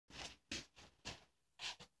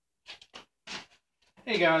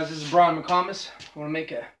Hey guys, this is Brian McComas. I want to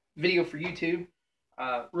make a video for YouTube.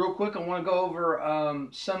 Real quick, I want to go over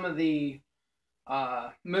some of the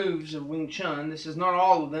moves of Wing Chun. This is not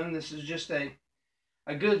all of them. This is just a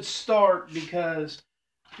good start because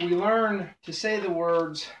we learn to say the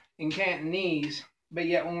words in Cantonese, but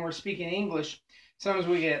yet when we're speaking English, sometimes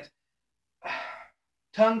we get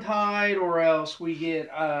tongue-tied or else we get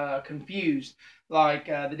confused. Like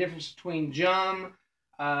the difference between jum,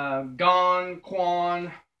 gone,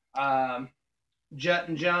 quan, jut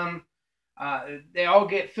and jum. They all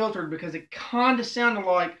get filtered because it kind of sounded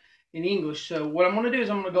like in English. So what I'm going to do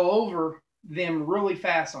is I'm going to go over them really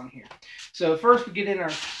fast on here. So first we get in our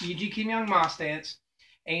Yiji Kim Young Ma stance,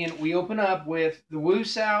 and we open up with the Wu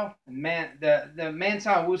Sao and the Man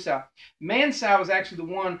Sao Wu Sao. Man Sao is actually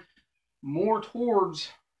the one more towards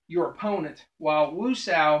your opponent, while Wu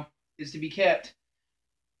Sao is to be kept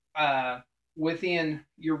within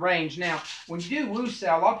your range. Now, when you do Wu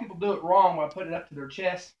Sao, a lot of people do it wrong by putting it up to their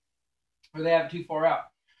chest, or they have it too far out.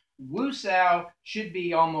 Wu Sao should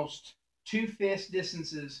be almost 2 fist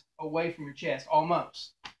distances away from your chest,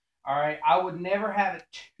 almost. All right, I would never have it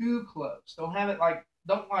too close. Don't have it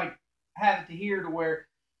don't have it to here to where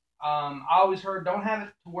I always heard don't have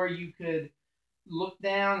it to where you could look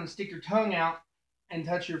down and stick your tongue out and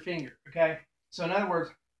touch your finger. Okay, so in other words,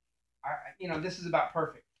 this is about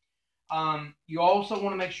perfect. You also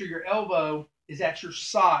want to make sure your elbow is at your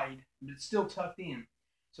side, but it's still tucked in.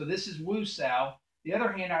 So this is Wu Sao. The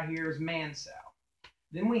other hand out here is Man Sao.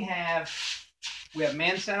 Then we have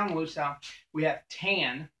Man Sao and Wu Sao. We have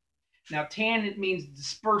Tan. Now Tan, it means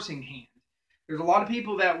dispersing hand. There's a lot of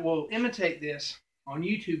people that will imitate this on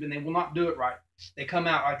YouTube and they will not do it right. They come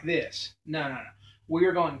out like this. No. We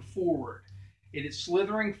are going forward. It is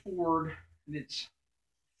slithering forward, and it's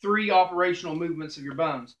 3 operational movements of your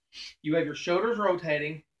bones. You have your shoulders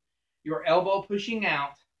rotating, your elbow pushing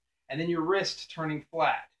out, and then your wrist turning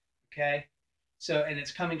flat. Okay? So, and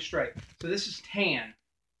it's coming straight. So this is Tan.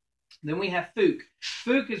 Then we have Fook.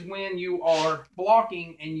 Fook is when you are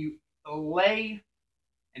blocking and you lay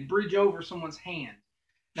and bridge over someone's hand.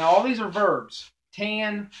 Now all these are verbs.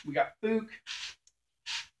 Tan, we got Fook.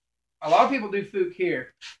 A lot of people do Fook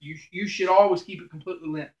here. You should always keep it completely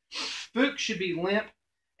limp. Fook should be limp,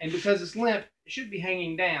 and because it's limp, it should be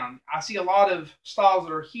hanging down. I see a lot of styles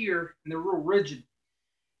that are here, and they're real rigid.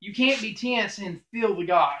 You can't be tense and feel the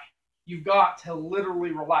guy. You've got to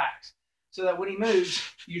literally relax so that when he moves,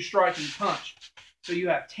 you strike and punch. So you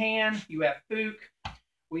have Tan, you have Fook,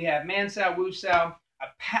 we have Man Sao, Wu Sao.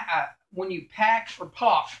 When you pack or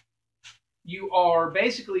pop, you are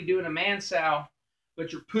basically doing a Man Sao,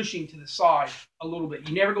 but you're pushing to the side a little bit.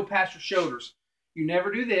 You never go past your shoulders. You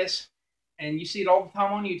never do this, and you see it all the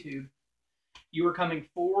time on YouTube. You are coming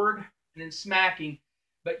forward and then smacking,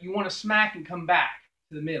 but you want to smack and come back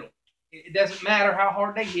to the middle. It doesn't matter how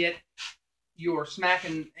hard they hit. You are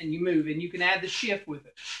smacking and you move, and you can add the shift with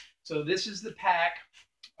it. So this is the pack.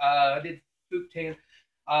 I did Fook Tan.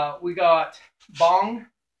 We got Bong.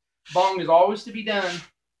 Bong is always to be done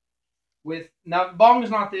with, now Bong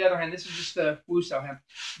is not the other hand. This is just the Wu Sao hand.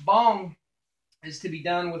 Bong is to be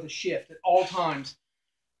done with a shift at all times.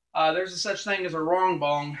 There's a such thing as a wrong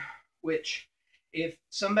Bong, which if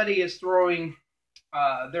somebody is throwing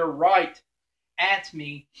their right at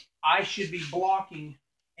me, I should be blocking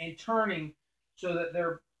and turning so that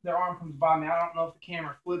their arm comes by me. I don't know if the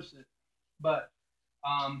camera flips it, but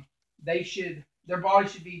their body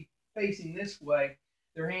should be facing this way,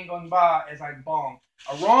 their hand going by as I bong.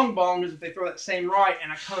 A wrong bong is if they throw that same right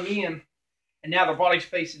and I come in and now their body's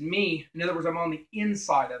facing me. In other words, I'm on the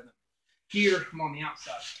inside of them. Here, I'm on the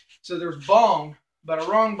outside. So there's bong, but a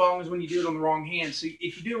wrong bong is when you do it on the wrong hand. So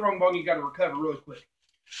if you do a wrong bong, you got to recover really quick.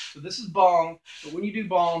 So this is bong, but when you do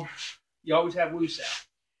bong, you always have Wu Sao.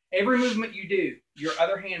 Every movement you do, your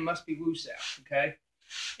other hand must be Wu Sao, okay?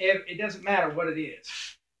 It doesn't matter what it is.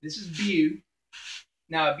 This is Bu.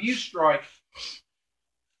 Now, a Bu strike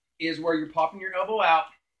is where you're popping your elbow out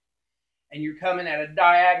and you're coming at a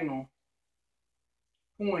diagonal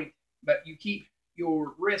point, but you keep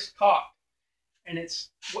your wrist cocked. And it's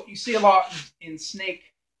what you see a lot in snake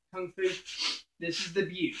kung fu. This is the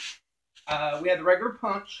Bu. We have the regular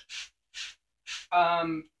punch.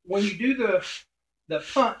 When you do the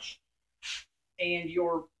punch, and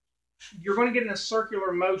you're going to get in a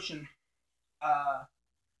circular motion.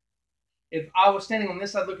 If I was standing on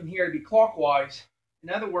this side looking here, it'd be clockwise. In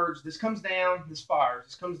other words, this comes down, this fires.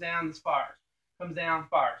 This comes down, this fires. Comes down,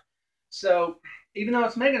 fires. So even though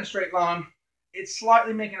it's making a straight line, it's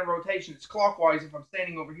slightly making a rotation. It's clockwise if I'm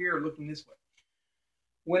standing over here or looking this way.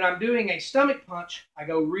 When I'm doing a stomach punch, I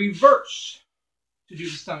go reverse to do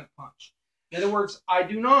the stomach punch. In other words, I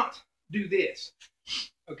do not do this.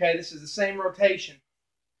 Okay, this is the same rotation,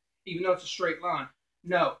 even though it's a straight line.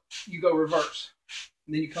 No, you go reverse,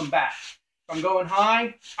 and then you come back. If I'm going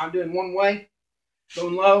high, I'm doing one way.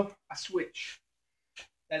 Going low, I switch.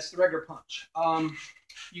 That's the regular punch.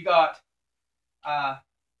 You got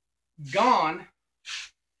gone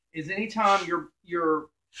is anytime you're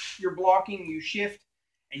blocking, you shift,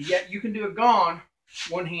 and yet you can do a gone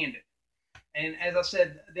one-handed. And as I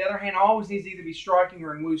said, the other hand always needs to either be striking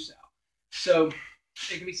or in Wusao. So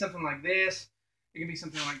it can be something like this, it can be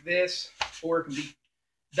something like this, or it can be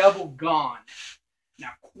double gone.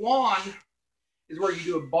 Now, Quan is where you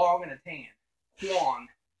do a bong and a tan. Quan.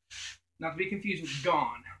 Not to be confused with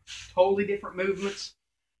gone. Totally different movements,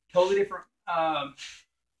 totally different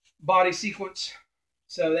body sequence.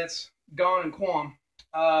 So that's gone and Quan.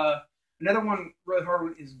 Another one, really hard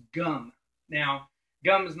one, is gum. Now,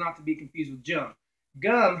 gum is not to be confused with jump.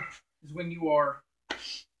 Gum is when you are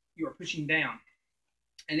pushing down.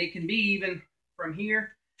 And it can be even from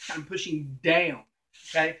here, kind of pushing down.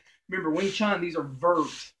 Okay? Remember, Wing Chun, these are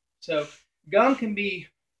verbs. So gum can be,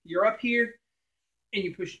 you're up here and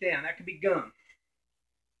you push down. That could be gum.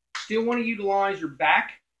 Still want to utilize your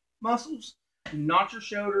back muscles, not your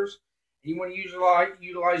shoulders. And you want to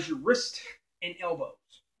utilize your wrist and elbows.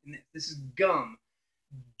 And this is gum.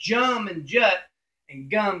 Jum and jut and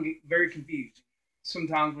gum get very confused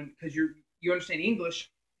sometimes because you understand English.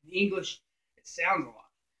 In English, it sounds a lot.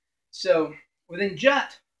 So within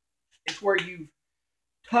jut, it's where you've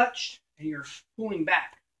touched and you're pulling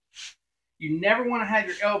back. You never want to have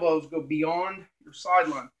your elbows go beyond your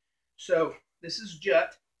sideline. So this is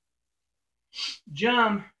jut.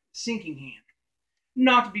 Jum, sinking hand.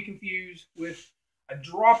 Not to be confused with a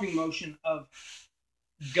dropping motion of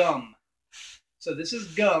gum. So this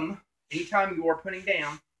is gum. Anytime you are putting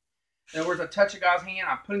down, in other words, I touch a guy's hand,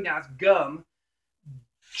 I'm putting down his gum.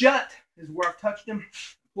 Jut is where I've touched him,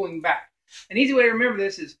 pulling back. An easy way to remember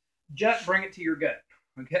this is jut, bring it to your gut.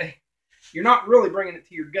 Okay? You're not really bringing it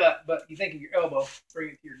to your gut, but you think of your elbow, bring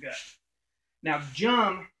it to your gut. Now,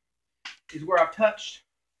 jum is where I've touched,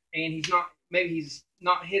 and maybe he's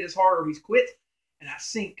not hit as hard or he's quit, and I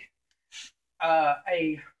sink.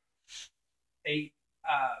 A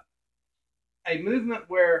movement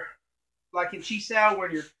where, like in Chi Sao,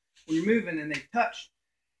 when you're moving and they've touched,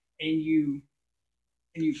 and you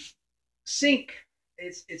sink,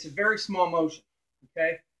 it's a very small motion.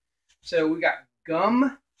 Okay, so we got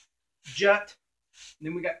gum, jut, and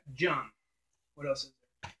then we got jum. What else is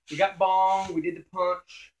there? We got bong. We did the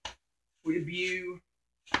punch. We did bu.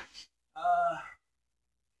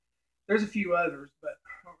 There's a few others, but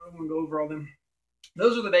I don't really want to go over all them.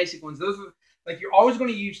 Those are the basic ones. Those are like you're always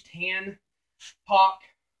going to use tan, pak.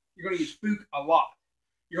 You're going to use fook a lot.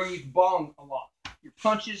 You're going to use bong a lot. Your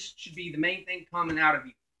punches should be the main thing coming out of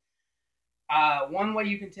you. One way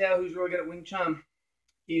you can tell who's really good at Wing Chun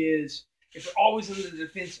is if they're always in the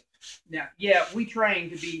defensive. Now, yeah, we train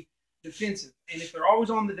to be defensive, and if they're always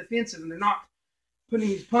on the defensive and they're not putting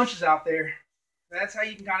these punches out there, that's how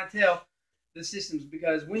you can kind of tell the systems,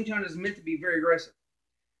 because Wing Chun is meant to be very aggressive.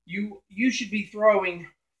 You should be throwing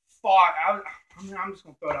five. I'm just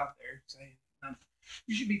gonna throw it out there.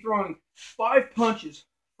 You should be throwing 5 punches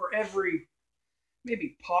for every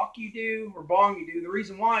maybe pak you do or bong you do. The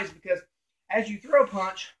reason why is because as you throw a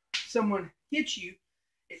punch, someone hits you,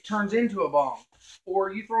 it turns into a bong.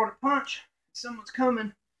 Or you throw a punch, someone's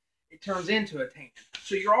coming, it turns into a tan.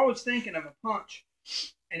 So you're always thinking of a punch.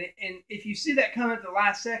 And if you see that coming at the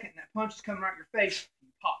last second and that punch is coming right in your face, you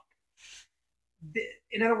pop.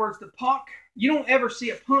 In other words, the pak, you don't ever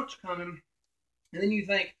see a punch coming and then you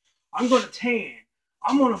think, I'm going to tan,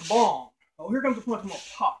 I'm going to bomb. Oh, here comes the punch, I'm going to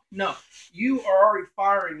pop. No, you are already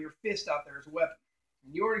firing your fist out there as a weapon.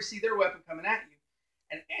 And you already see their weapon coming at you.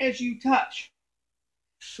 And as you touch,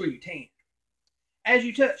 that's when you tan. As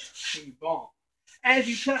you touch, that's when you bomb. As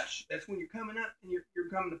you touch, that's when you're coming up and you're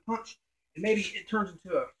coming to punch. And maybe it turns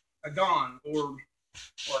into a gon or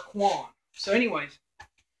a quan. So anyways,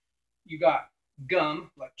 you got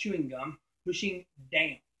gum, like chewing gum, pushing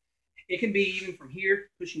down. It can be even from here,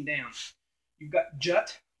 pushing down. You've got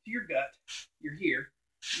jut to your gut. You're here.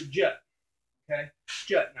 Your jut. Okay?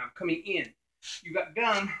 Jut. Now coming in. You've got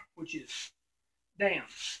gum, which is down.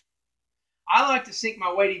 I like to sink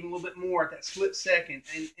my weight even a little bit more at that split second.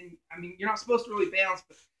 And I mean, you're not supposed to really bounce,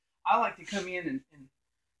 but I like to come in and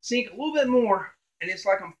sink a little bit more. And it's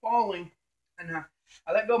like I'm falling. And I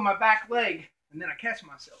let go of my back leg. And then I catch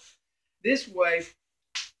myself. This way,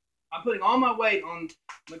 I'm putting all my weight on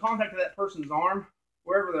the contact of that person's arm,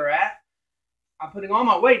 wherever they're at. I'm putting all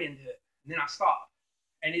my weight into it. And then I stop.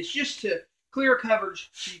 And it's just to clear coverage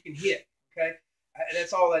so you can hit. Okay,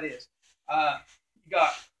 that's all that is. You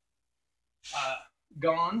got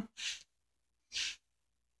Gon,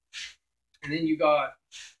 and then you got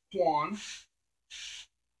Quan.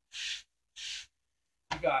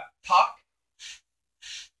 You got Pak.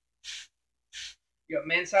 You got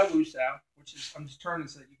Mansai Wusao, which is, I'm just turning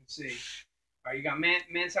so that you can see. All right, you got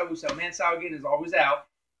Mansai Wusao. Mansai again is always out.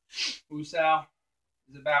 Wusao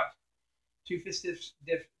is about 2 fist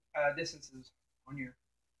distances on your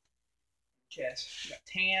chest. You got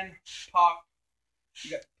Tan, Pak.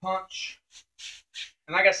 You got Punch.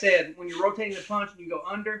 And like I said, when you're rotating the punch and you go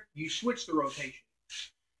under, you switch the rotation.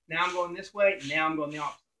 Now I'm going this way. Now I'm going the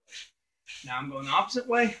opposite way. Now I'm going the opposite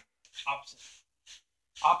way. Opposite.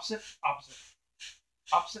 Opposite. Opposite.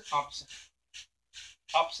 Opposite. Opposite.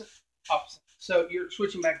 Opposite. Opposite. So you're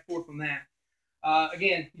switching back and forth on that.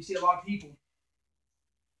 Again, you see a lot of people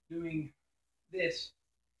doing this,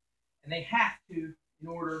 and they have to, in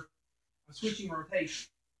order of switching rotation.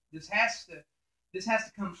 This has to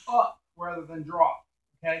come up rather than drop.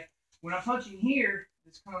 Okay. When I'm punching here,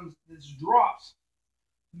 this drops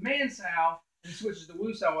to Mansau and switches to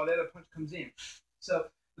Wusao while the other punch comes in. So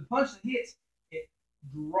the punch that hits, it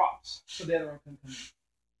drops so the other one can come in.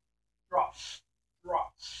 Drops,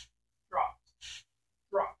 drops, drops,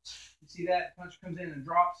 drops. You see that? The punch comes in and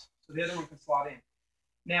drops so the other one can slot in.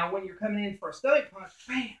 Now when you're coming in for a stomach punch,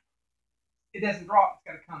 bam, it doesn't drop. It's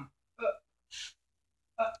got to come up,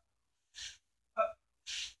 up, up,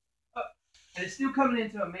 up. And it's still coming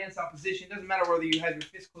into a Mansau position. It doesn't matter whether you have your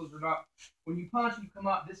fist closed or not. When you punch and you come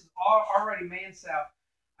up, this is already Mansau.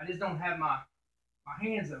 I just don't have my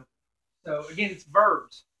hands open. So again, it's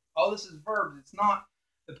verbs. All this is verbs. It's not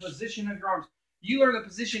the position of your arms. You learn the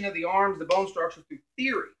position of the arms, the bone structure through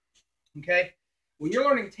theory. Okay? When you're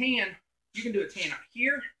learning tan, you can do a tan out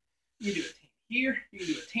here. You can do a tan here. You can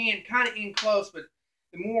do a tan kind of in close, but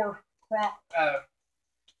the more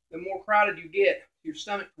crowded you get your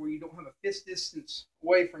stomach where you don't have a fist distance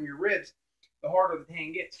away from your ribs, the harder the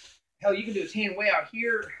tan gets. Hell, you can do a tan way out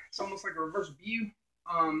here. It's almost like a reverse view.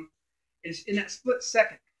 It's in that split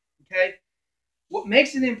second. Okay? What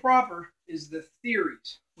makes it improper is the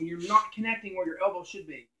theories. When you're not connecting where your elbow should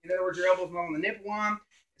be. In other words, your elbow's not on the nipple line.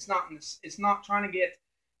 It's not trying to get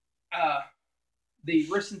the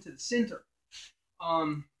wrist into the center.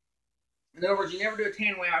 In other words, you never do a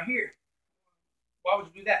tan way out here. Why would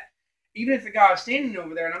you do that? Even if the guy is standing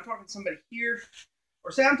over there and I'm talking to somebody here,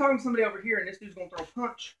 or say I'm talking to somebody over here and this dude's going to throw a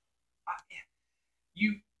punch,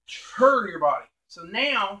 you turn your body. So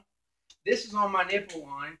now this is on my nipple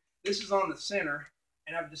line, this is on the center,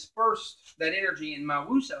 and I've dispersed that energy and my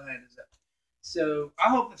Wusao hand is up. So I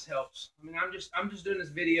hope this helps. I mean, I'm just doing this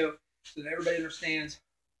video so that everybody understands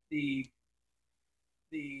the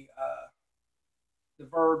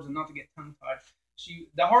verbs and not to get tongue-tied. So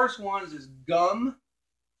the hardest ones is gum.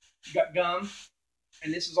 You got gum,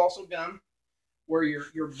 and this is also gum, where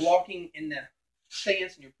you're blocking in the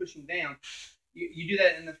stance and you're pushing down. You do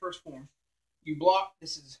that in the first form. You block.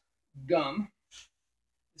 This is gum.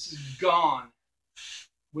 This is gone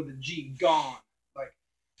with a G. Gone. Like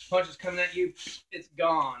punches coming at you, it's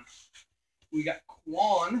gone. We got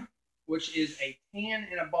Quan, which is a tan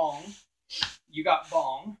and a bong. You got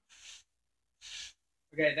bong.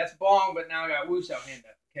 Okay, that's bong, but now I got Wusao hand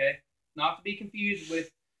up. Okay, not to be confused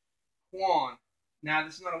with Quan. Now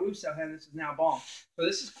this is not a Wusao hand. This is now bong. So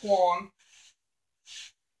this is Quan.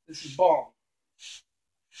 This is bong.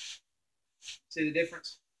 See the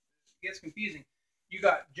difference? It gets confusing. You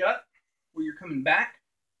got jut, where you're coming back.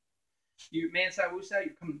 You Mansai Wusao,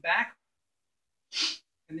 you're coming back.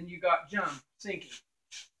 And then you got jump, sinking.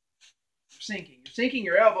 You're sinking. You're sinking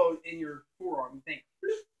your elbow in your forearm. You think,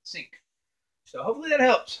 sink. So hopefully that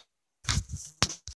helps.